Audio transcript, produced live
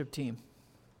Team.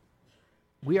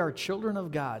 We are children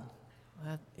of God.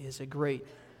 That is a great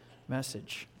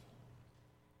message.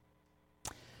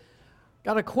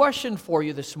 Got a question for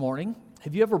you this morning.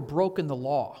 Have you ever broken the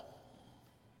law?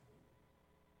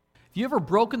 Have you ever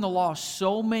broken the law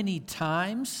so many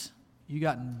times you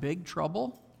got in big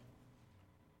trouble?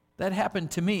 That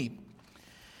happened to me.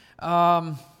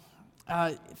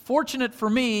 Fortunate for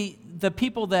me, the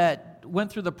people that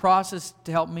went through the process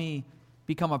to help me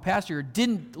become a pastor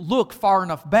didn't look far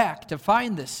enough back to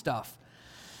find this stuff.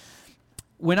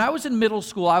 When I was in middle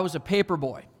school, I was a paper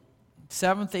boy.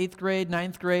 7th, 8th grade,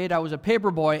 9th grade, I was a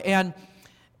paper boy. And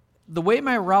the way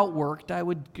my route worked, I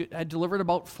delivered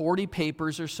about 40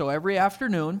 papers or so every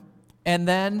afternoon. And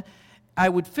then I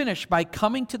would finish by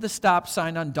coming to the stop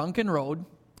sign on Duncan Road,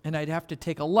 and I'd have to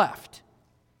take a left.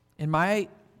 And my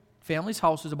family's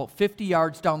house was about 50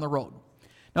 yards down the road.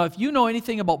 Now, if you know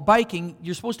anything about biking,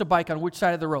 you're supposed to bike on which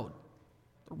side of the road?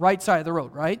 The right side of the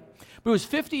road, right? But it was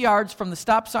 50 yards from the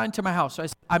stop sign to my house. So I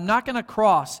said, I'm not going to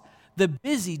cross the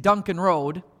busy Duncan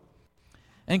Road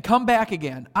and come back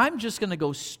again. I'm just going to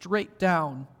go straight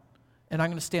down, and I'm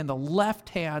going to stay on the left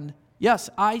hand. Yes,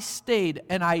 I stayed,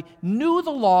 and I knew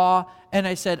the law, and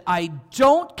I said, I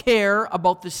don't care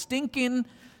about the stinking,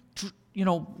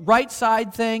 right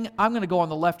side thing. I'm going to go on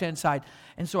the left-hand side.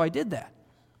 And so I did that.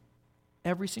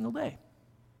 Every single day.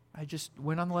 I just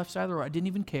went on the left side of the road. I didn't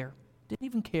even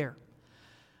care.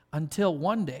 Until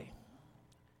one day,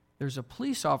 there's a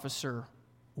police officer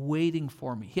waiting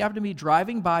for me. He happened to be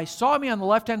driving by, saw me on the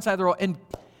left-hand side of the road, and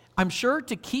I'm sure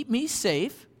to keep me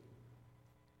safe,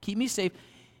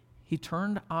 he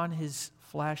turned on his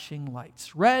flashing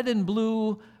lights. Red and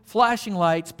blue flashing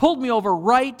lights, pulled me over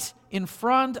right in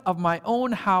front of my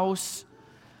own house,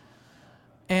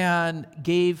 and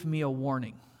gave me a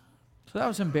warning. So that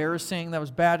was embarrassing. That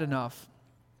was bad enough.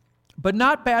 But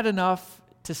not bad enough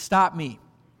to stop me.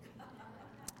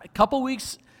 A couple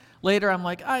weeks later, I'm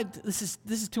like, this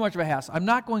is too much of a hassle. I'm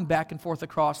not going back and forth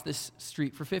across this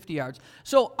street for 50 yards.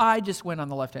 So I just went on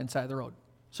the left-hand side of the road.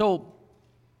 So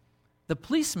the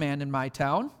policeman in my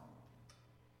town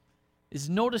is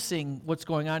noticing what's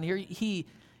going on here.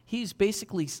 He's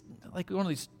basically like one of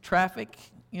these traffic,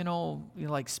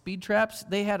 like speed traps.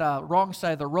 They had a wrong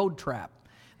side of the road trap.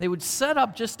 They would set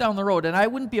up just down the road, and I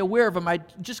wouldn't be aware of them.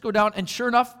 I'd just go down, and sure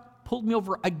enough, pulled me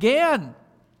over again.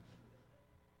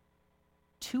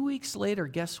 2 weeks later,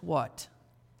 guess what?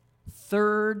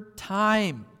 Third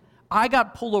time. I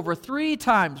got pulled over 3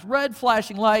 times. Red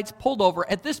flashing lights, pulled over.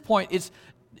 At this point,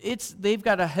 they've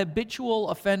got a habitual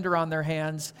offender on their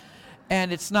hands,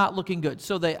 and it's not looking good.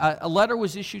 So a letter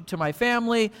was issued to my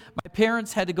family. My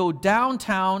parents had to go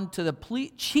downtown to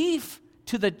the chief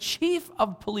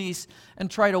of police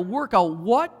and try to work out,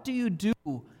 what do you do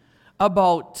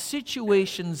about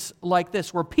situations like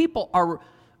this where people are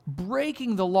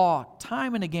breaking the law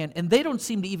time and again, and they don't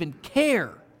seem to even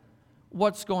care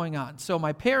what's going on. So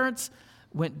my parents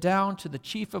went down to the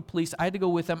chief of police. I had to go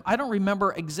with them. I don't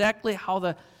remember exactly how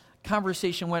the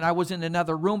conversation went. I was in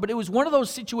another room, but it was one of those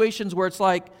situations where it's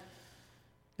like,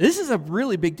 this is a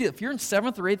really big deal. If you're in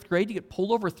 7th or 8th grade, you get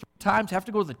pulled over 3 times, have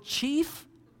to go to the chief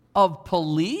of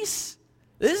police?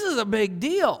 This is a big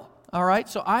deal. All right,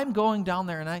 so I'm going down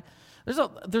there, and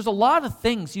there's a lot of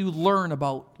things you learn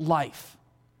about life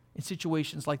in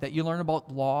situations like that. You learn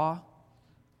about law.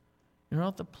 You learn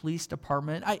about the police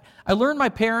department. I learned my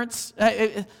parents,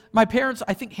 I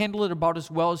think, handled it about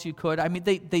as well as you could. I mean,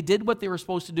 they did what they were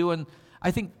supposed to do, and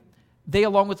I think they,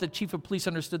 along with the chief of police,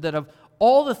 understood that of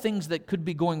all the things that could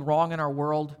be going wrong in our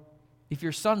world, if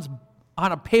your son's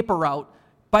on a paper route,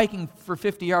 biking for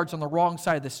 50 yards on the wrong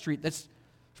side of the street, there's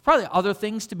probably other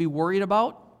things to be worried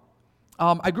about.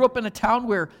 I grew up in a town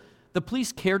where the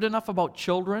police cared enough about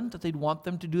children that they'd want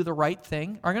them to do the right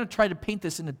thing. I'm going to try to paint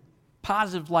this in a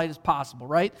positive light as possible,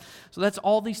 right? So that's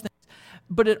all these things.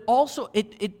 But it also,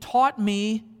 it taught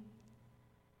me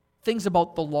things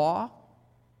about the law,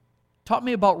 taught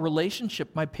me about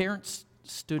relationship. My parents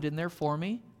stood in there for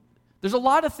me. There's a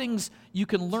lot of things you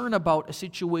can learn about a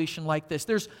situation like this.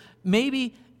 There's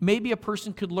maybe a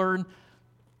person could learn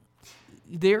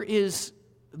there is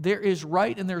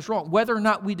right and there's wrong. Whether or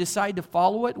not we decide to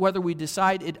follow it, whether we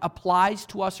decide it applies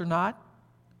to us or not.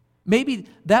 Maybe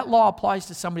that law applies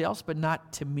to somebody else, but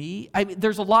not to me. I mean,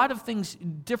 there's a lot of things,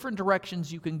 different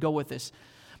directions you can go with this.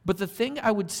 But the thing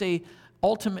I would say,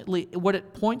 ultimately, what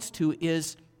it points to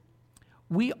is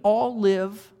we all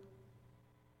live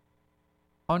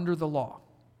under the law.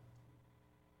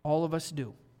 All of us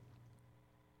do.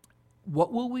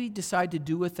 What will we decide to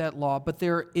do with that law? But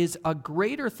there is a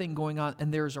greater thing going on,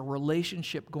 and there's a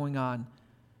relationship going on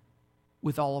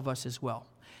with all of us as well.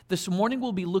 This morning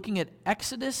we'll be looking at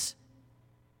Exodus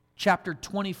chapter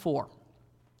 24.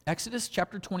 Exodus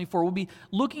chapter 24. We'll be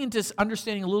looking into this,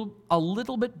 understanding a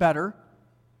little bit better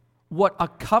what a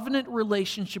covenant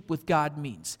relationship with God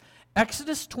means.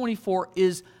 Exodus 24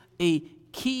 is a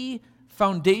key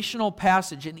foundational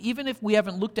passage, and even if we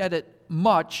haven't looked at it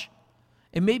much,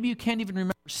 and maybe you can't even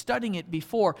remember studying it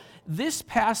before, this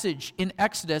passage in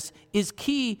Exodus is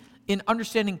key in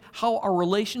understanding how our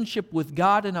relationship with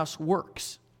God and us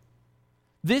works.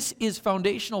 This is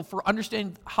foundational for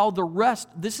understanding how the rest,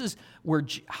 this is where,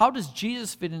 how does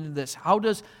Jesus fit into this? How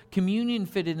does communion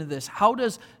fit into this? How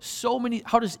does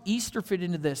Easter fit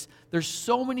into this? There's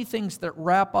so many things that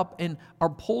wrap up and are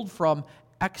pulled from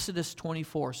Exodus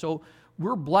 24. So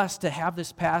we're blessed to have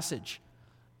this passage.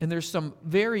 And there's some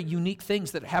very unique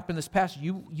things that happen in this passage.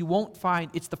 You won't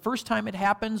find, it's the first time it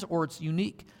happens or it's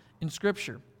unique in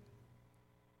Scripture.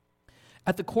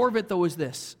 At the core of it, though, is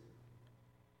this.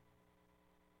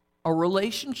 A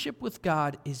relationship with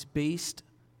God is based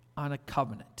on a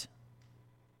covenant.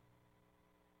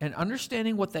 And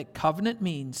understanding what that covenant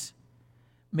means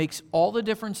makes all the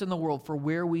difference in the world for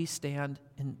where we stand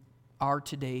and are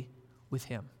today with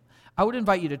Him. I would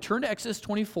invite you to turn to Exodus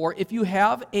 24. If you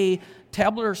have a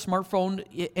tablet or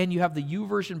smartphone and you have the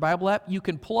YouVersion Bible app, you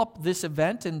can pull up this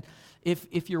event. And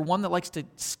if you're one that likes to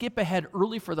skip ahead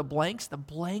early for the blanks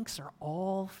are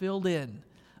all filled in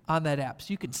on that app.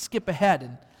 So you can skip ahead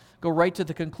and go right to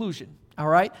the conclusion, all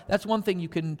right? That's one thing you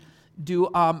can do.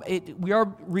 We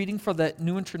are reading for the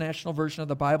New International Version of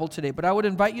the Bible today, but I would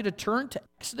invite you to turn to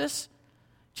Exodus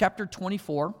chapter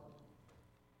 24.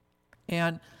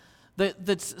 And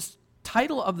the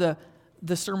title of the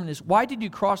sermon is, Why Did You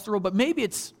Cross the Road? But maybe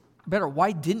it's better,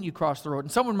 Why Didn't You Cross the Road?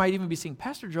 And someone might even be saying,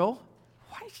 Pastor Joe,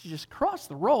 why did you just cross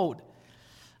the road?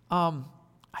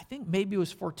 I think maybe it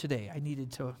was for today. I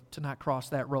needed to not cross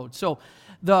that road. So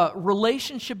the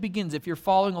relationship begins. If you're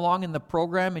following along in the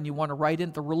program and you want to write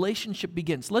in, the relationship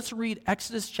begins. Let's read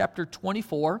Exodus chapter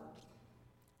 24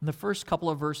 in the first couple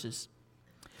of verses.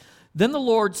 Then the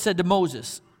Lord said to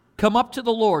Moses, Come up to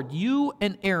the Lord, you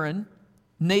and Aaron,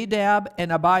 Nadab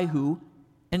and Abihu,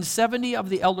 and 70 of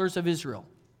the elders of Israel.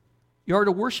 You are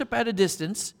to worship at a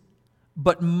distance,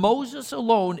 but Moses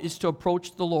alone is to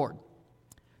approach the Lord.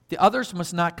 The others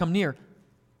must not come near,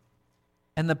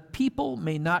 and the people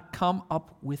may not come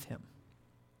up with him.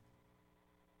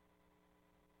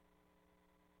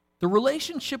 The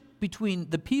relationship between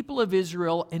the people of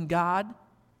Israel and God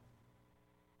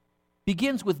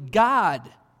begins with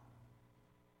God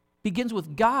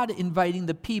inviting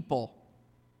the people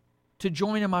to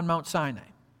join him on Mount Sinai.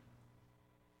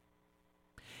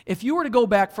 If you were to go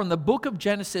back from the book of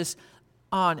Genesis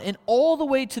on and all the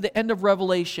way to the end of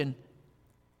Revelation,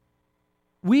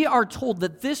 we are told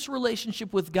that this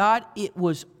relationship with God, it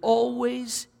was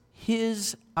always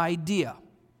his idea.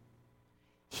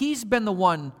 He's been the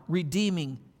one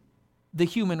redeeming the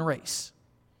human race.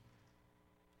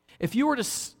 If you were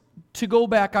to go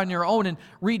back on your own and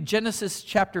read Genesis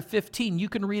chapter 15, you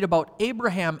can read about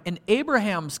Abraham and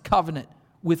Abraham's covenant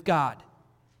with God.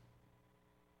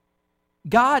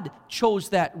 God chose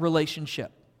that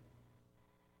relationship.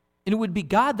 And it would be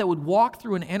God that would walk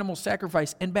through an animal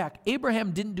sacrifice and back.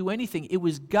 Abraham didn't do anything. It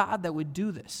was God that would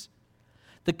do this.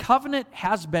 The covenant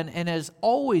has been and has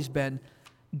always been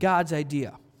God's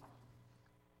idea.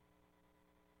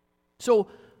 So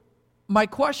my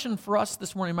question for us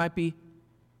this morning might be,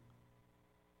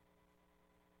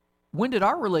 when did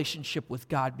our relationship with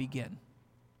God begin?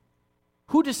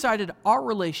 Who decided our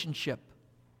relationship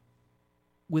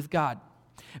with God?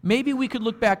 Maybe we could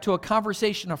look back to a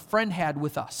conversation a friend had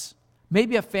with us.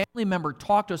 Maybe a family member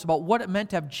talked to us about what it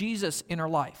meant to have Jesus in our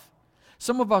life.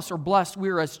 Some of us are blessed.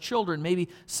 We were as children. Maybe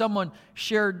someone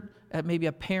shared, maybe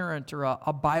a parent or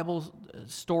a Bible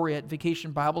story at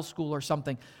Vacation Bible School or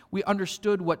something. We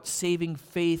understood what saving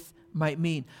faith might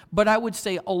mean. But I would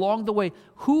say along the way,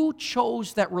 who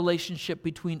chose that relationship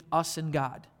between us and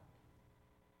God?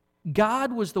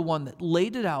 God was the one that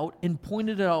laid it out and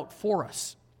pointed it out for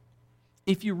us.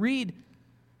 If you read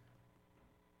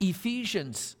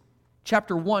Ephesians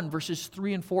chapter 1, verses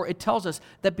 3 and 4, it tells us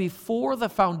that before the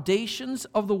foundations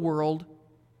of the world,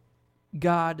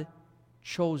 God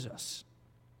chose us.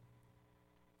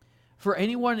 For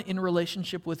anyone in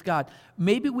relationship with God,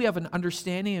 maybe we have an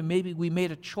understanding and maybe we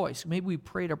made a choice. Maybe we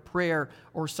prayed a prayer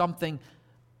or something,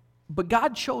 but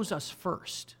God chose us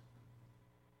first.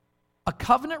 A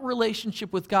covenant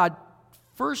relationship with God,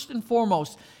 first and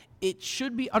foremost, it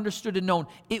should be understood and known.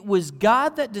 It was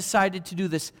God that decided to do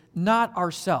this, not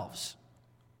ourselves.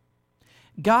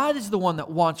 God is the one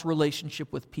that wants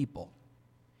relationship with people.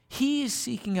 He is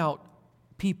seeking out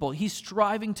people. He's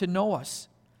striving to know us.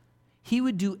 He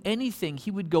would do anything,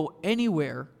 he would go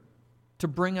anywhere to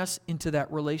bring us into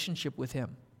that relationship with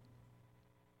him.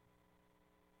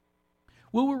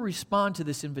 Will we respond to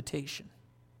this invitation?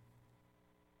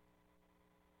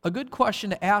 A good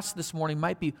question to ask this morning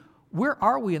might be, where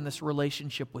are we in this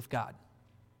relationship with God?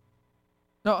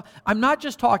 No, I'm not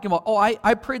just talking about,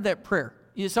 I prayed that prayer.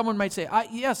 Someone might say,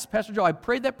 yes, Pastor Joe, I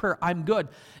prayed that prayer, I'm good.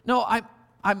 No,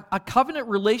 I'm a covenant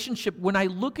relationship. When I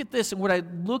look at this and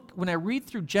when I read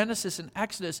through Genesis and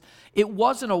Exodus, it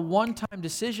wasn't a one-time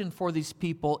decision for these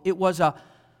people. It was an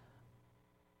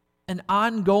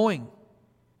ongoing.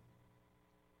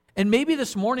 And maybe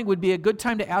this morning would be a good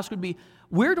time to ask would be,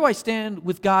 where do I stand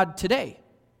with God today?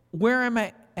 Where am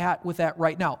I at with that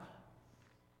right now?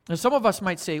 Now, some of us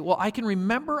might say, well, I can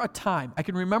remember a time, I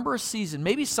can remember a season,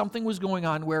 maybe something was going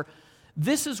on where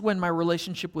this is when my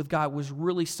relationship with God was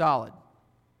really solid.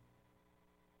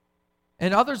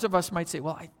 And others of us might say,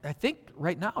 well, I think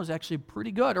right now is actually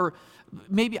pretty good. Or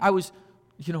maybe I was,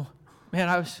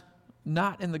 I was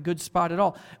not in the good spot at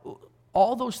all.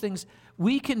 All those things,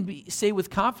 we can say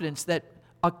with confidence that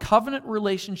a covenant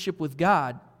relationship with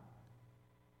God,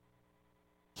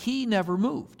 he never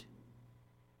moved.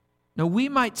 Now, we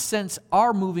might sense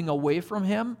our moving away from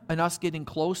him and us getting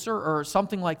closer or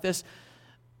something like this,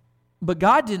 but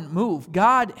God didn't move.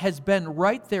 God has been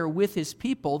right there with his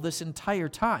people this entire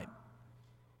time.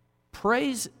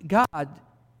 Praise God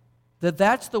that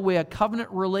that's the way a covenant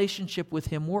relationship with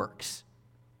him works.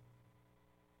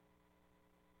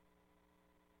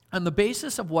 On the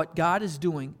basis of what God is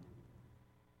doing,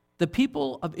 the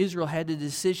people of Israel had a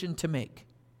decision to make.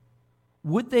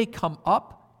 Would they come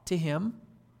up to him?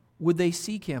 Would they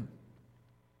seek him?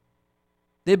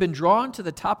 They'd been drawn to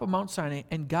the top of Mount Sinai,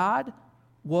 and God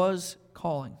was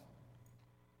calling.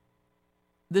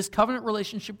 This covenant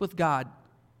relationship with God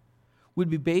would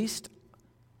be based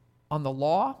on the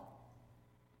law,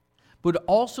 but would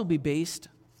also be based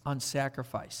on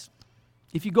sacrifice.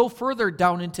 If you go further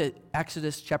down into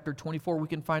Exodus chapter 24, we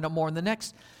can find out more. And the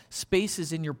next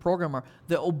spaces in your program are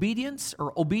the obedience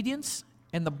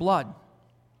and the blood.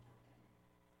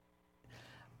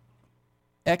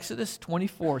 Exodus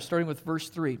 24, starting with verse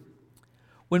 3.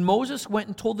 When Moses went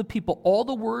and told the people all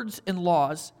the words and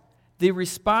laws, they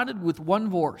responded with one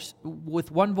voice.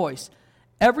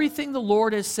 Everything the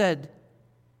Lord has said,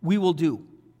 we will do.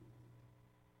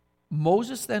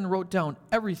 Moses then wrote down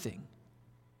everything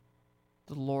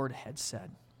the Lord had said.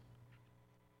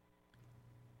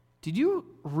 Did you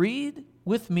read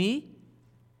with me?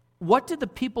 What did the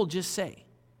people just say?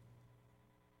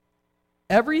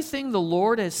 Everything the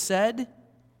Lord has said,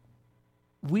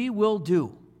 we will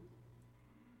do.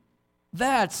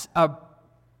 That's an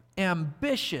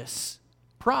ambitious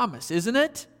promise, isn't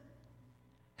it?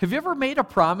 Have you ever made a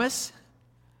promise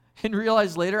and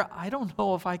realized later, I don't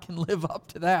know if I can live up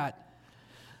to that?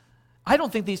 I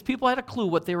don't think these people had a clue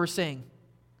what they were saying.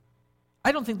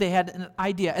 I don't think they had an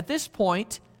idea. At this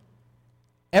point,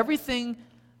 everything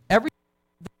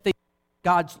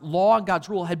God's law and God's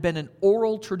rule had been an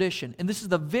oral tradition. And this is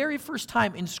the very first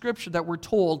time in Scripture that we're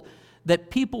told that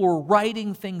people were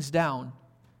writing things down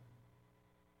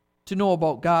to know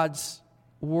about God's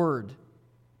word,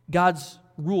 God's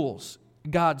rules,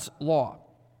 God's law.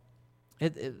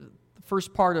 The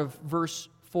first part of verse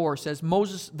 4 says,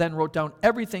 Moses then wrote down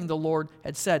everything the Lord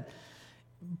had said.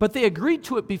 But they agreed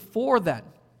to it before then.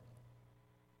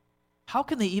 How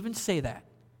can they even say that?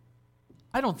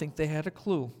 I don't think they had a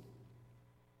clue.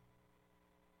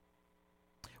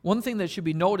 One thing that should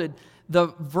be noted, the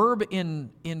verb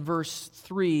in verse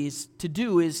 3 is to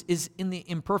do is in the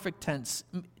imperfect tense.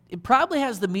 It probably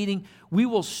has the meaning we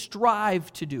will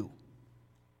strive to do.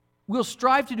 We'll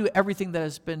strive to do everything that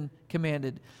has been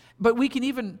commanded. But we can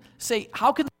even say,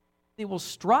 how can they will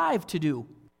strive to do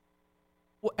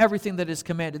everything that is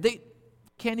commanded? They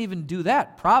can't even do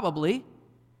that, probably,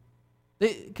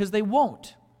 because they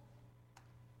won't.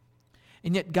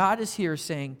 And yet God is here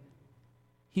saying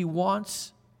he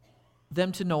wants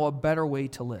them to know a better way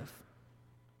to live.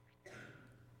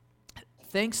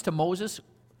 Thanks to Moses,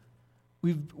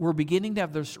 we're beginning to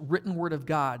have this written word of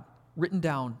God written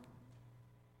down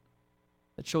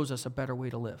that shows us a better way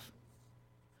to live.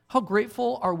 How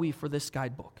grateful are we for this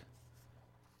guidebook?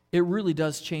 It really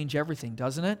does change everything,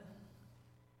 doesn't it?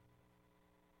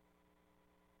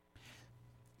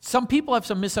 Some people have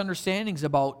some misunderstandings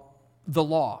about the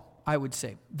law, I would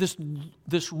say, this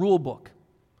rule book.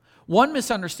 One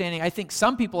misunderstanding I think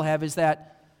some people have is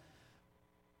that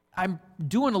I'm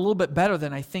doing a little bit better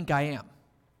than I think I am.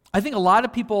 I think a lot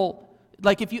of people,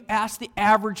 like if you ask the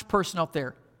average person out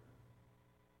there,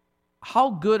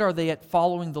 how good are they at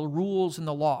following the rules and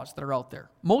the laws that are out there?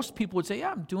 Most people would say,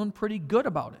 yeah, I'm doing pretty good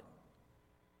about it.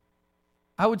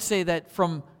 I would say that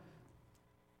from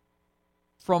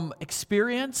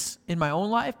experience in my own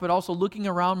life, but also looking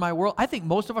around my world, I think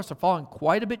most of us are falling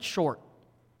quite a bit short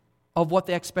of what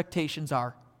the expectations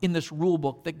are in this rule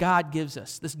book that God gives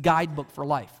us, this guidebook for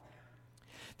life.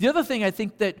 The other thing I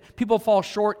think that people fall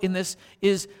short in this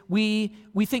is we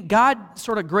think God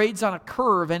sort of grades on a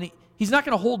curve, and He's not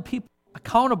going to hold people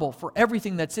accountable for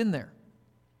everything that's in there.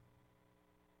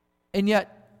 And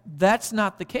yet, that's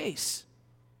not the case.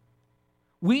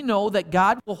 We know that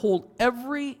God will hold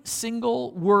every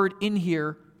single word in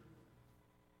here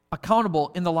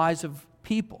accountable in the lives of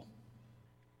people.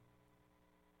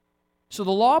 So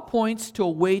the law points to a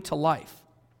way to life.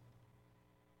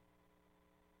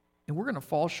 And we're going to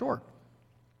fall short.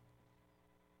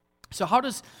 So how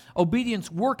does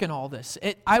obedience work in all this?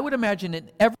 I would imagine in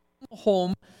every single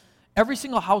home, every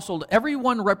single household,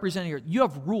 everyone represented here, you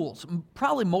have rules.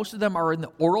 Probably most of them are in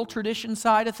the oral tradition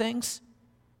side of things.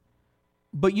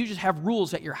 But you just have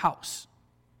rules at your house.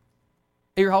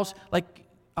 At your house, like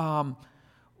at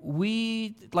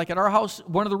our house,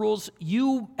 one of the rules,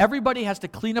 everybody has to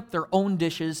clean up their own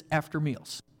dishes after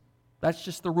meals. That's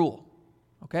just the rule.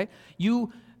 Okay?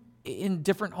 In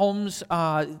different homes,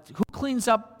 who cleans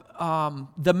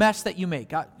up the mess that you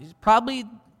make? Probably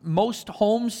most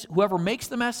homes, whoever makes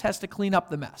the mess has to clean up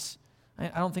the mess. I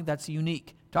don't think that's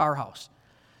unique to our house.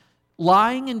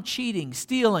 Lying and cheating,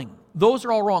 stealing, those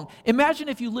are all wrong. Imagine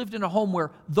if you lived in a home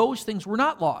where those things were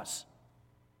not laws.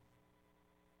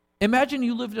 Imagine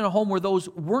you lived in a home where those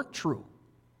weren't true.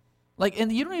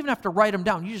 And you don't even have to write them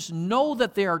down. You just know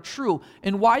that they are true.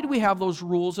 And why do we have those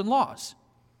rules and laws?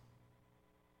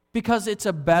 Because it's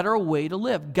a better way to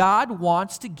live. God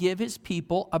wants to give His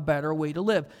people a better way to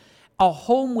live. A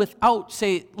home without,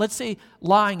 let's say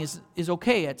lying is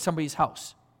okay at somebody's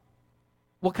house.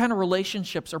 What kind of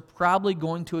relationships are probably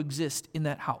going to exist in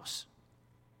that house?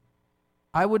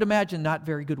 I would imagine not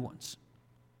very good ones.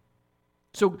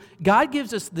 So God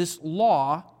gives us this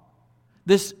law,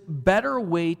 this better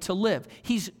way to live.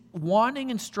 He's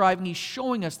wanting and striving, He's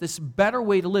showing us this better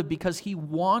way to live because He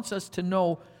wants us to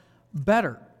know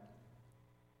better.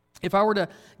 If I were to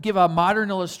give a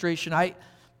modern illustration,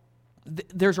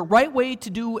 there's a right way to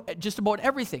do just about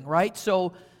everything, right?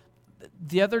 So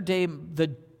the other day,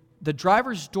 the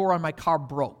driver's door on my car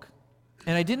broke.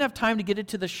 And I didn't have time to get it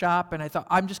to the shop, and I thought,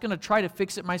 I'm just going to try to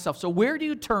fix it myself. So where do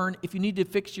you turn if you need to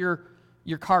fix your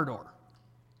car door?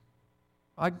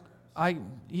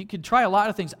 You could try a lot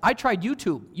of things. I tried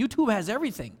YouTube. YouTube has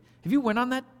everything. If you went on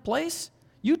that place,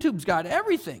 YouTube's got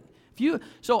everything.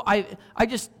 So I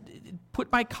just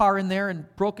put my car in there and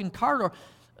broken car door.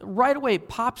 Right away, it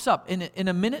pops up. In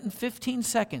a minute and 15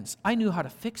 seconds, I knew how to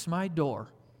fix my door.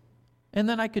 And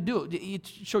then I could do it. It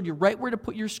showed you right where to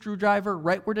put your screwdriver,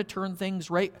 right where to turn things,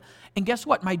 right. And guess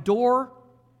what? My door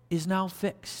is now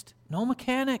fixed. No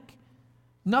mechanic.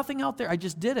 Nothing out there. I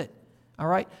just did it. All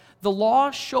right? The law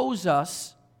shows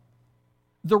us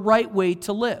the right way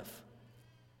to live.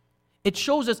 It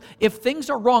shows us if things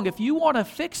are wrong, if you want to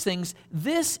fix things,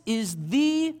 this is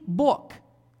the book.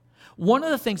 One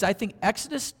of the things I think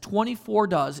Exodus 24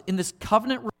 does in this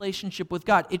covenant relationship with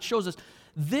God, it shows us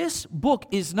this book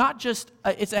is not just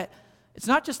it's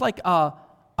not just like a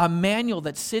manual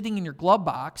that's sitting in your glove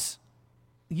box.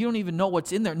 You don't even know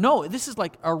what's in there. No, this is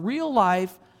like a real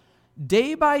life,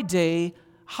 day by day,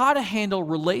 how to handle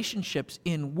relationships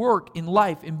in work, in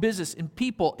life, in business, in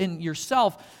people, in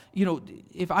yourself.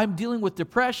 If I'm dealing with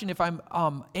depression, if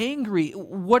I'm angry,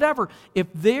 whatever, if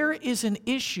there is an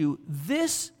issue,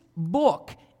 this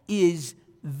book is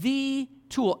the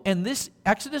tool. And this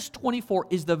Exodus 24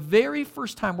 is the very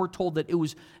first time we're told that it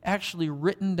was actually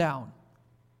written down.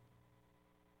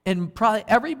 And probably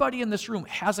everybody in this room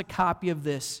has a copy of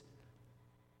this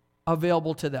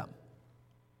available to them.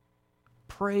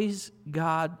 Praise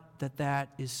God that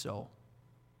is so.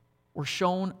 We're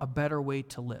shown a better way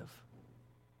to live.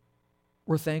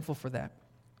 We're thankful for that.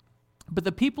 But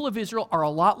the people of Israel are a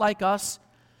lot like us.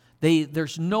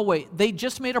 There's no way. They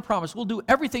just made a promise. We'll do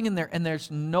everything in there, and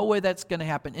there's no way that's going to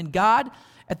happen. And God,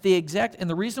 and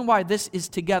the reason why this is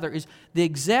together is the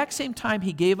exact same time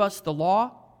He gave us the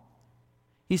law,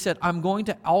 He said, I'm going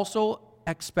to also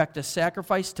expect a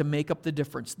sacrifice to make up the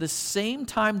difference. The same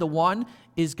time the one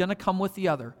is going to come with the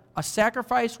other. A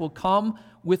sacrifice will come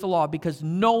with the law because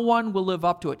no one will live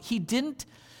up to it.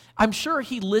 I'm sure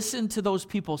He listened to those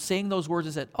people saying those words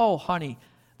and said, oh, honey,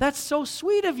 that's so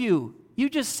sweet of you. You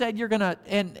just said you're going to,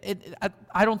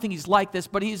 I don't think He's like this,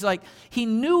 but He's like, He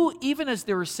knew even as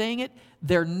they were saying it,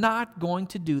 they're not going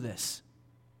to do this.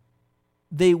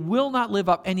 They will not live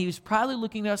up. And he was probably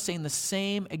looking at us saying the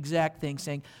same exact thing,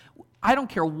 saying, I don't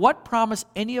care what promise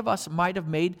any of us might have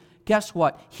made. Guess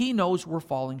what? He knows we're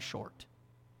falling short.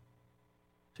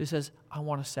 So he says, I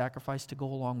want a sacrifice to go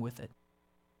along with it,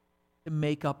 to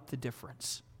make up the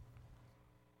difference.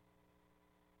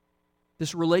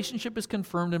 This relationship is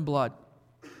confirmed in blood.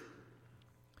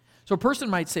 So a person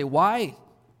might say, why?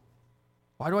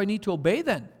 Why do I need to obey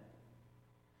then?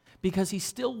 Because he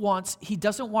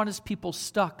doesn't want his people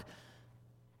stuck.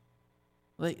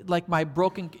 Like my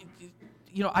broken,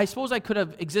 I suppose I could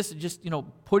have existed just,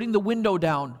 putting the window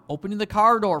down, opening the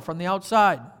car door from the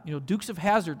outside, Dukes of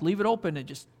Hazzard, leave it open and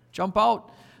just jump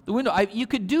out the window. You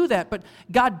could do that, but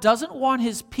God doesn't want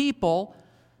his people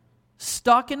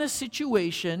stuck in a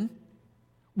situation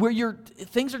where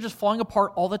things are just falling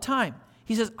apart all the time.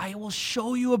 He says, I will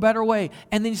show you a better way.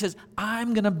 And then he says,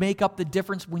 I'm going to make up the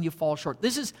difference when you fall short.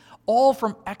 This is all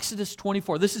from Exodus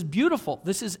 24. This is beautiful.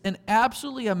 This is an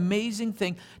absolutely amazing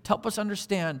thing to help us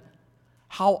understand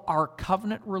how our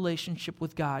covenant relationship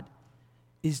with God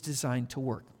is designed to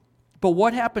work. But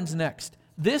what happens next?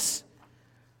 This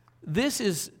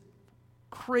is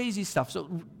crazy stuff.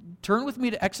 So turn with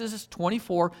me to Exodus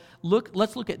 24.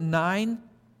 Let's look at 9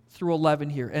 through 11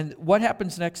 here. And what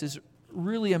happens next is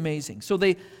really amazing. So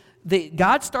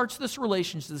God starts this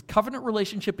relationship. This covenant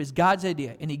relationship is God's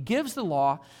idea. And he gives the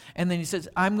law. And then he says,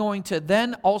 I'm going to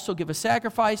then also give a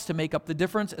sacrifice to make up the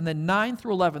difference. And then 9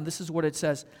 through 11, this is what it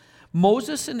says.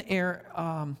 Moses and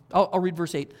Aaron, I'll read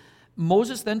verse 8.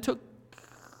 Moses then took,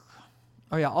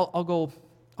 I'll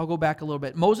go back a little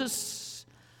bit. Moses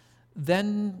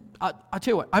then, I'll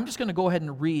tell you what, I'm just going to go ahead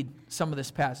and read some of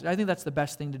this passage. I think that's the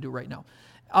best thing to do right now.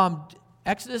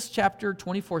 Exodus chapter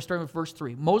 24, starting with verse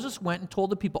 3. Moses went and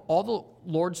told the people all the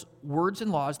Lord's words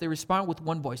and laws. They responded with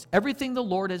one voice. Everything the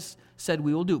Lord has said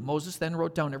we will do. Moses then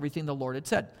wrote down everything the Lord had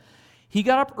said. He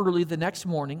got up early the next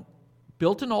morning,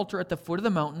 built an altar at the foot of the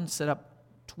mountain, set up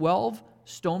 12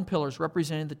 stone pillars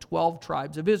representing the 12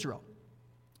 tribes of Israel.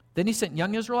 Then he sent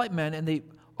young Israelite men, and they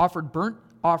offered burnt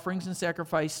offerings and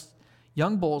sacrificed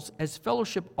young bulls as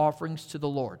fellowship offerings to the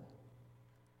Lord.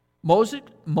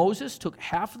 Moses took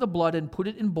half of the blood and put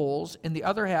it in bowls, and the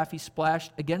other half he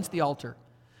splashed against the altar.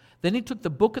 Then he took the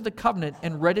book of the covenant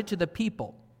and read it to the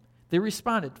people. They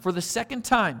responded, for the second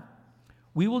time,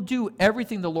 we will do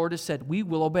everything the Lord has said. We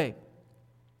will obey.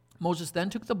 Moses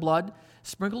then took the blood,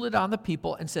 sprinkled it on the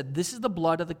people, and said, this is the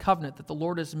blood of the covenant that the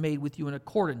Lord has made with you in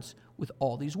accordance with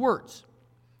all these words.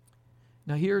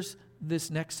 Now here's this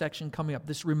next section coming up,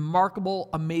 this remarkable,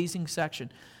 amazing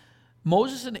section.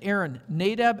 Moses and Aaron,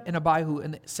 Nadab and Abihu,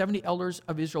 and the 70 elders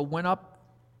of Israel went up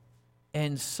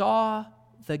and saw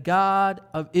the God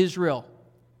of Israel.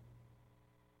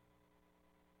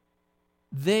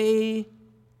 They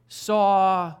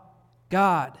saw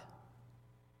God.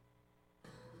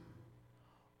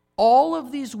 All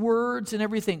of these words and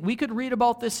everything, we could read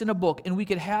about this in a book and we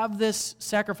could have this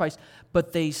sacrifice,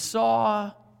 but they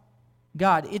saw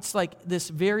God. It's like this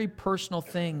very personal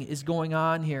thing is going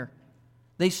on here.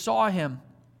 They saw him.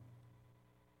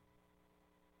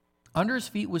 Under his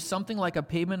feet was something like a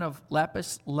pavement of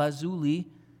lapis lazuli,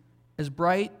 as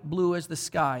bright blue as the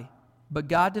sky. But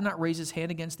God did not raise his hand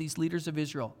against these leaders of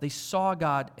Israel. They saw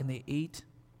God, and they ate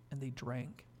and they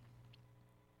drank.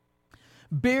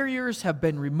 Barriers have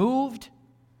been removed.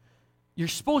 You're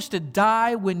supposed to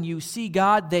die when you see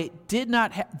God. That did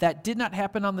not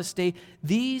happen on this day.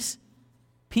 These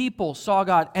people saw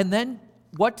God. And then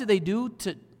what did they do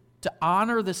to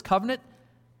honor this covenant?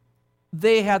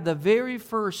 They had the very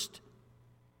first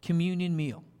communion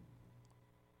meal.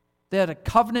 They had a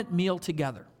covenant meal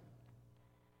together.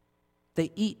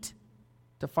 They eat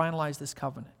to finalize this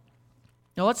covenant.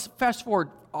 Now let's fast forward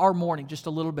our morning just a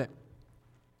little bit.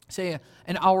 Say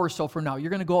an hour or so from now, you're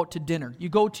going to go out to dinner. You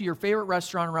go to your favorite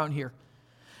restaurant around here.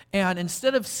 And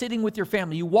instead of sitting with your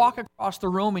family, you walk across the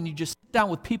room and you just sit down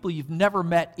with people you've never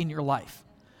met in your life.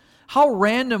 How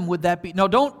random would that be? No,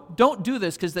 don't do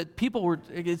this, because that you're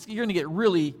going to get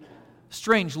really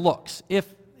strange looks,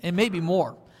 and maybe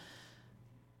more.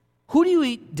 Who do you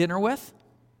eat dinner with?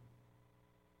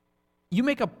 You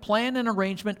make a plan and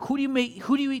arrangement. Who do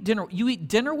you eat dinner with? You eat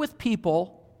dinner with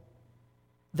people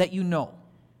that you know,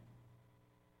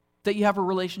 that you have a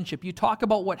relationship. You talk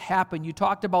about what happened. You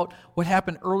talked about what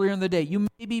happened earlier in the day. You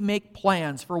maybe make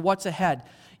plans for what's ahead.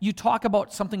 You talk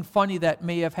about something funny that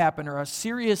may have happened or a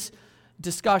serious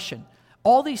discussion.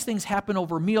 All these things happen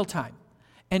over mealtime.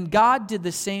 And God did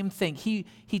the same thing. He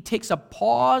takes a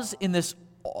pause in this.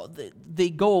 They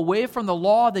go away from the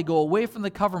law. They go away from the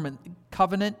covenant.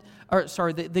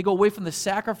 They go away from the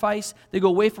sacrifice. They go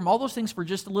away from all those things for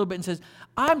just a little bit and says,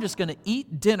 I'm just going to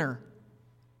eat dinner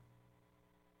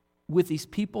with these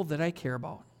people that I care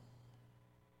about.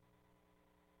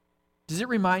 Does it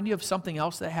remind you of something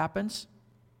else that happens?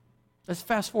 Let's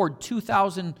fast forward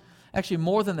 2,000, actually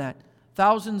more than that,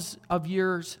 thousands of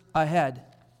years ahead.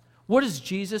 What does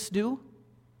Jesus do?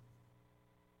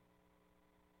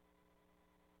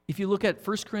 If you look at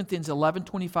 1 Corinthians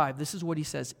 11:25, this is what he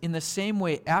says. In the same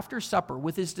way, after supper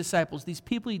with his disciples, these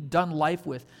people he'd done life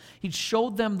with, he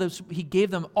showed them this, he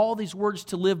gave them all these words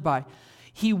to live by.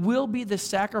 He will be the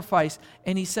sacrifice,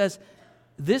 and he says,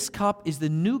 this cup is the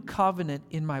new covenant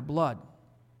in my blood.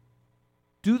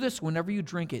 Do this whenever you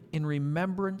drink it in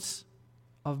remembrance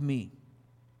of me.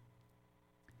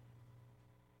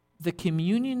 The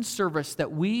communion service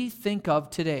that we think of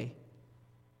today,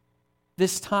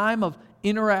 this time of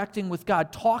interacting with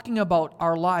God, talking about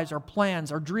our lives, our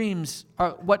plans, our dreams,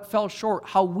 what fell short,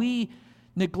 how we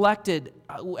neglected,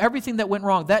 everything that went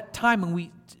wrong, that time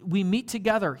when we meet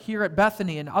together here at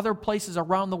Bethany and other places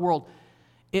around the world,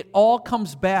 it all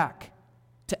comes back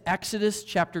to Exodus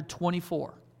chapter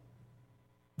 24.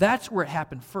 That's where it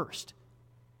happened first.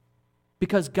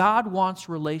 Because God wants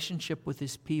relationship with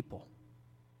his people.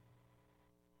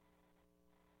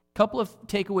 A couple of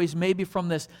takeaways maybe from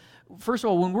this. First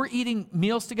of all, when we're eating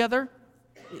meals together,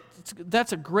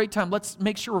 that's a great time. Let's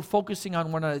make sure we're focusing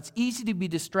on one another. It's easy to be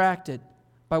distracted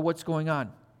by what's going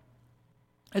on.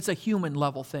 It's a human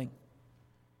level thing.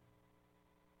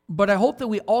 But I hope that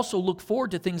we also look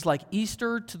forward to things like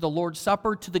Easter, to the Lord's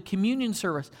Supper, to the communion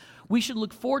service. We should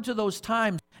look forward to those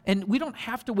times. And we don't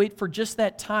have to wait for just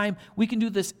that time. We can do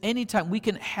this anytime. We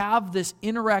can have this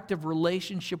interactive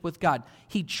relationship with God.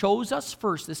 He chose us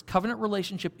first. This covenant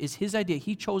relationship is his idea.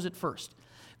 He chose it first.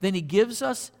 Then he gives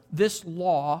us this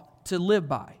law to live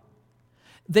by.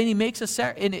 Then he makes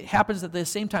and it happens at the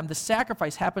same time. The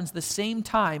sacrifice happens the same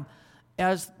time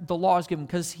as the law is given,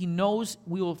 because he knows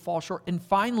we will fall short. And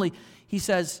finally, he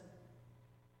says,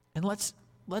 and let's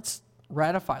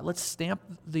ratify, let's stamp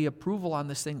the approval on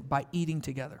this thing by eating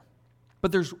together.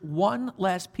 But there's one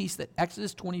last piece that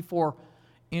Exodus 24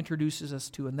 introduces us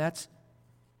to, and that's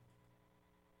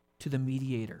to the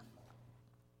mediator.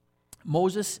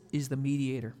 Moses is the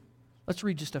mediator. Let's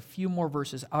read just a few more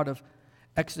verses out of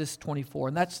Exodus 24,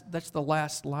 and that's the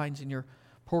last lines in your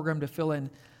program to fill in.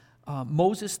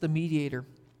 Moses, the mediator.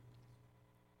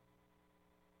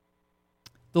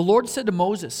 The Lord said to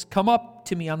Moses, come up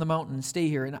to me on the mountain and stay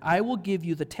here, and I will give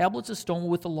you the tablets of stone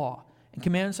with the law and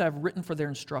commandments I have written for their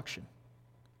instruction.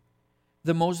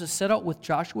 Then Moses set out with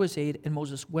Joshua's aid, and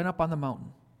Moses went up on the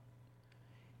mountain.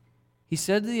 He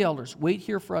said to the elders, wait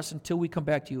here for us until we come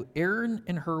back to you. Aaron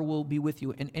and Hur will be with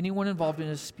you, and anyone involved in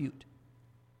a dispute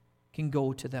can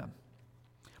go to them.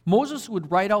 Moses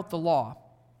would write out the law.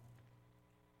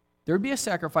 There would be a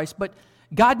sacrifice, but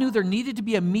God knew there needed to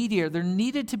be a mediator. There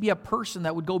needed to be a person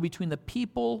that would go between the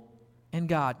people and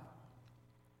God.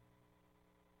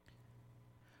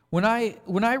 When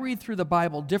I read through the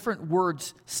Bible, different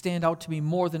words stand out to me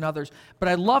more than others. But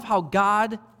I love how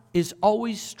God is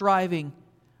always striving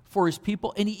for his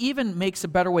people, and he even makes a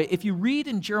better way. If you read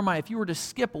in Jeremiah, if you were to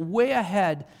skip way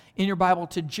ahead in your Bible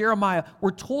to Jeremiah,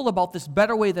 we're told about this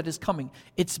better way that is coming.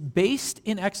 It's based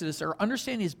in Exodus. Our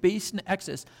understanding is based in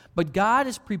Exodus, but God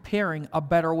is preparing a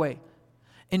better way.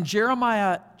 In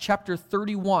Jeremiah chapter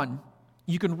 31,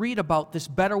 you can read about this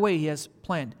better way he has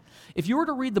planned. If you were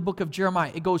to read the book of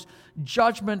Jeremiah, it goes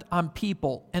judgment on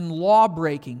people and law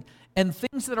breaking and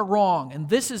things that are wrong, and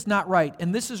this is not right,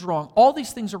 and this is wrong. All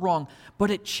these things are wrong,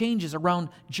 but it changes. Around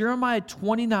Jeremiah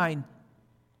 29,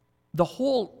 the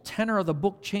whole tenor of the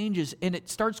book changes, and it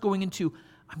starts going into,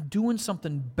 I'm doing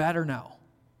something better now.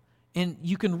 And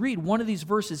you can read one of these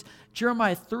verses,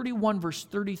 Jeremiah 31, verse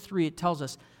 33, it tells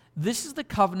us, this is the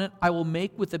covenant I will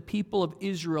make with the people of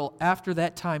Israel after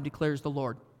that time, declares the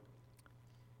Lord.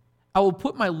 I will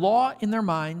put my law in their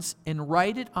minds and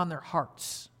write it on their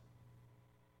hearts.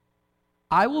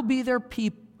 I will be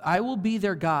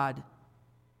their God,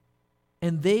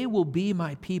 and they will be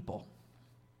my people.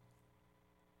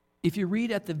 If you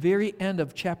read at the very end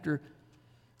of chapter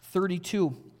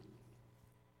 32,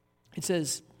 it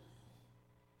says,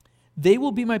 they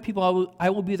will be my people, I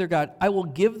will be their God. I will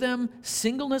give them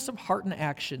singleness of heart and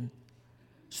action,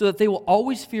 so that they will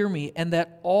always fear me, and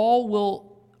that all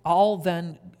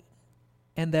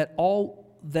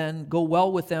then go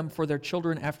well with them for their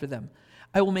children after them.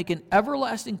 I will make an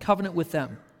everlasting covenant with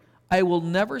them. I will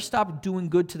never stop doing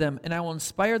good to them, and I will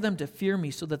inspire them to fear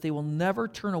me so that they will never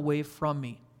turn away from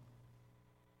me.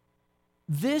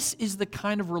 This is the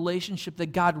kind of relationship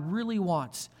that God really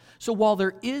wants. So while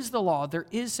there is the law, there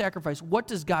is sacrifice, what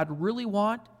does God really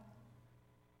want?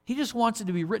 He just wants it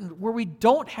to be written where we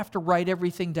don't have to write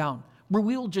everything down, where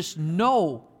we will just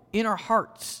know in our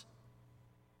hearts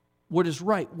what is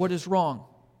right, what is wrong.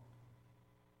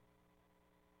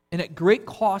 And at great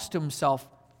cost to himself,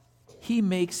 he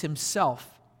makes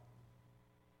himself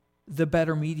the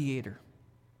better mediator.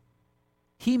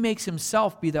 He makes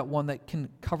himself be that one that can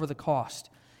cover the cost.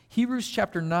 Hebrews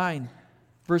chapter 9,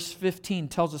 verse 15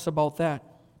 tells us about that.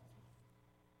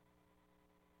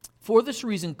 For this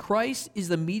reason, Christ is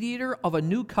the mediator of a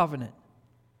new covenant,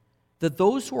 that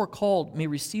those who are called may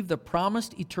receive the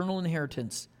promised eternal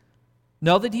inheritance,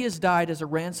 now that he has died as a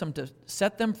ransom to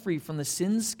set them free from the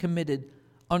sins committed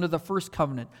under the first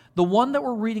covenant. The one that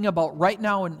we're reading about right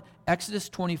now in Exodus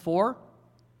 24,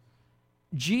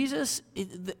 Jesus,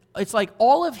 it's like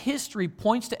all of history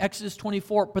points to Exodus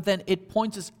 24, but then it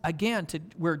points us again to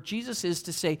where Jesus is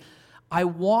to say, I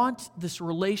want this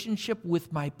relationship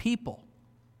with my people.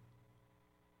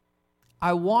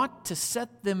 I want to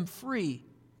set them free.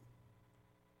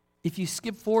 If you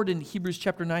skip forward in Hebrews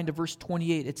chapter 9 to verse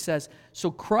 28, it says,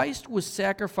 so Christ was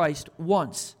sacrificed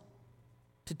once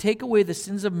to take away the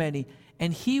sins of many,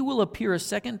 and he will appear a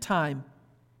second time.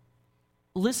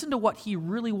 Listen to what he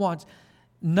really wants.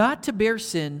 Not to bear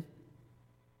sin,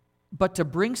 but to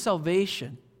bring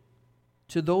salvation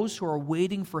to those who are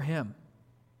waiting for him.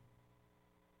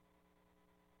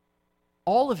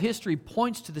 All of history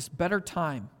points to this better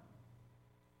time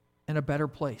and a better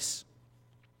place.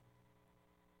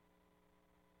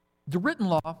 The written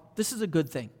law, this is a good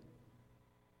thing.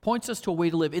 Points us to a way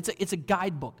to live. It's a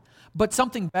guidebook. But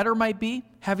something better might be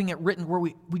having it written where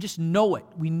we just know it.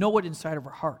 We know it inside of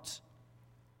our hearts.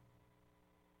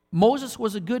 Moses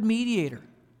was a good mediator.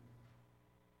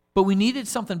 But we needed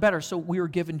something better, so we were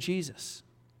given Jesus.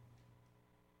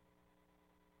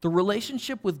 The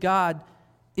relationship with God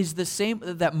is the same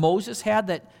that Moses had,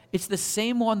 that it's the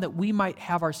same one that we might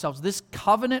have ourselves. This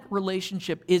covenant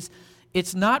relationship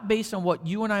it's not based on what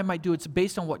you and I might do, it's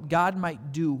based on what God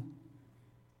might do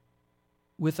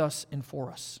with us and for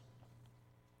us.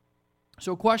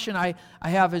 So a question I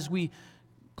have as we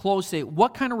close today,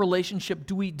 what kind of relationship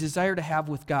do we desire to have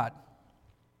with God?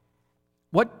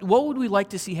 What would we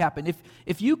like to see happen?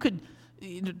 If you could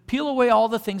peel away all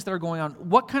the things that are going on,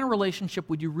 what kind of relationship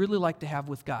would you really like to have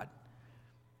with God?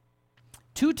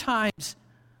 2 times,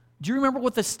 do you remember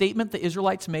what the statement the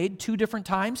Israelites made 2 different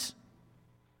times?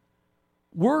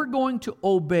 We're going to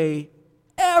obey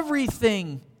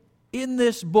everything in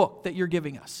this book that you're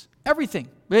giving us. Everything.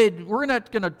 We're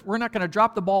not going to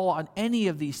drop the ball on any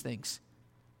of these things.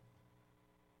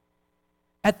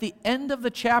 At the end of the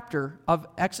chapter of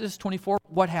Exodus 24,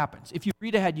 what happens? If you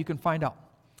read ahead, you can find out.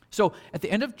 So at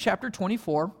the end of chapter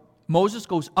 24, Moses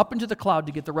goes up into the cloud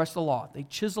to get the rest of the law. They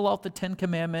chisel out the 10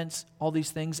 commandments, all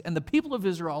these things, and the people of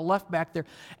Israel are left back there.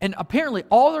 And apparently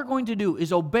all they're going to do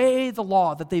is obey the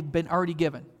law that they've been already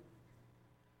given.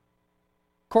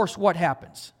 Of course, what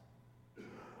happens?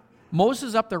 Moses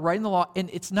is up there writing the law, and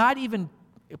it's not even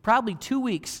probably 2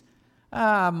 weeks.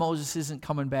 Moses isn't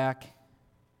coming back.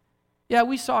 Yeah,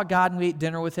 we saw God and we ate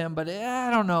dinner with him, but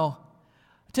I don't know.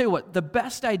 I'll tell you what, the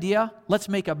best idea, let's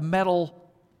make a metal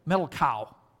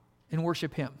cow and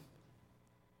worship him.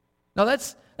 Now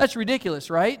that's ridiculous,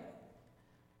 right?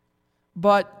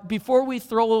 But before we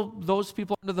throw those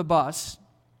people under the bus,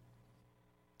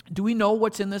 do we know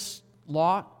what's in this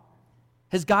law?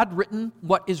 Has God written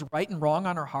what is right and wrong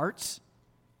on our hearts?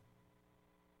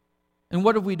 And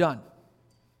what have we done?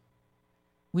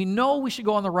 We know we should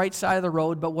go on the right side of the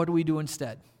road, but what do we do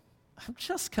instead?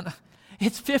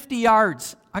 It's 50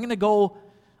 yards. I'm going to go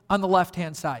on the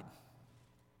left-hand side.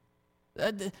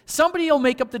 Somebody will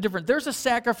make up the difference. There's a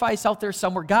sacrifice out there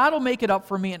somewhere. God will make it up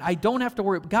for me, and I don't have to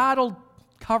worry. God will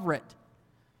cover it.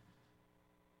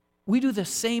 We do the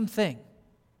same thing.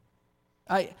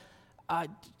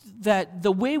 That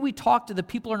the way we talk to the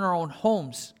people in our own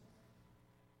homes,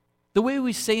 the way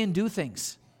we say and do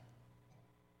things,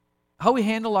 how we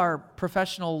handle our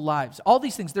professional lives, all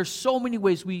these things, there's so many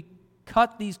ways we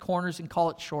cut these corners and call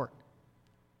it short.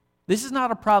 This is not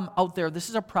a problem out there. This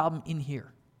is a problem in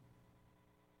here.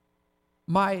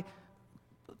 My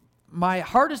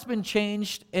heart has been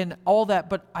changed and all that,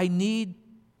 but I need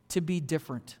to be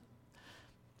different.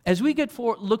 As we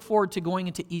look forward to going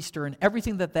into Easter and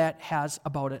everything that has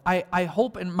about it, I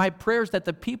hope and my prayers that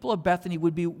the people of Bethany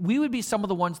we would be some of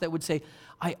the ones that would say,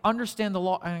 I understand the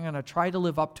law, and I'm going to try to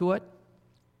live up to it.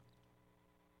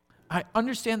 I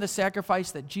understand the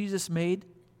sacrifice that Jesus made,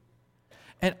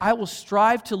 and I will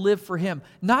strive to live for him,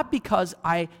 not because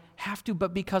I have to,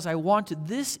 but because I want to.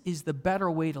 This is the better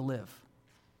way to live.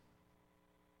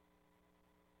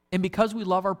 And because we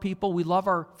love our people, we love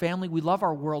our family, we love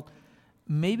our world,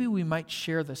 maybe we might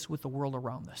share this with the world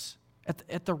around us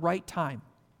at the right time,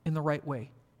 in the right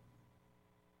way.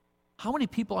 How many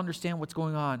people understand what's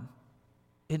going on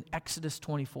in Exodus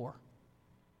 24?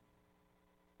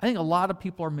 I think a lot of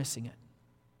people are missing it.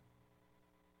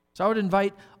 So I would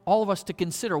invite all of us to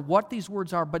consider what these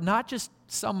words are, but not just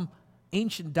some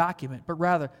ancient document, but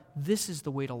rather, this is the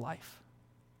way to life.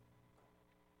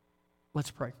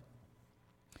 Let's pray.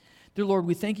 Dear Lord,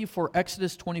 we thank you for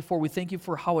Exodus 24. We thank you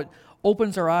for how it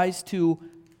opens our eyes to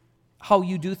how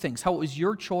you do things, how it was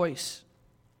your choice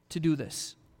to do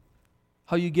this,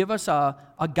 how you give us a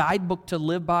guidebook to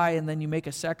live by, and then you make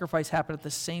a sacrifice happen at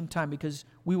the same time because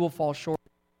we will fall short.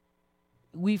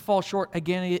 We fall short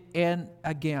again and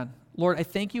again. Lord, I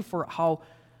thank you for how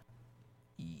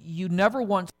you never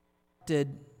once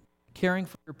did caring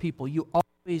for your people. You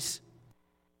always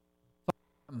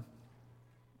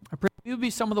I pray we would be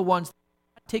some of the ones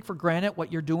that take for granted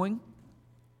what you're doing.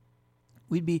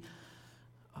 We'd be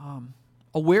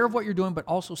aware of what you're doing, but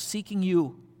also seeking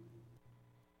you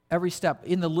every step,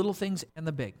 in the little things and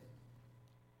the big.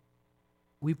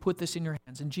 We put this in your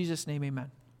hands. In Jesus' name,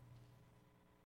 amen.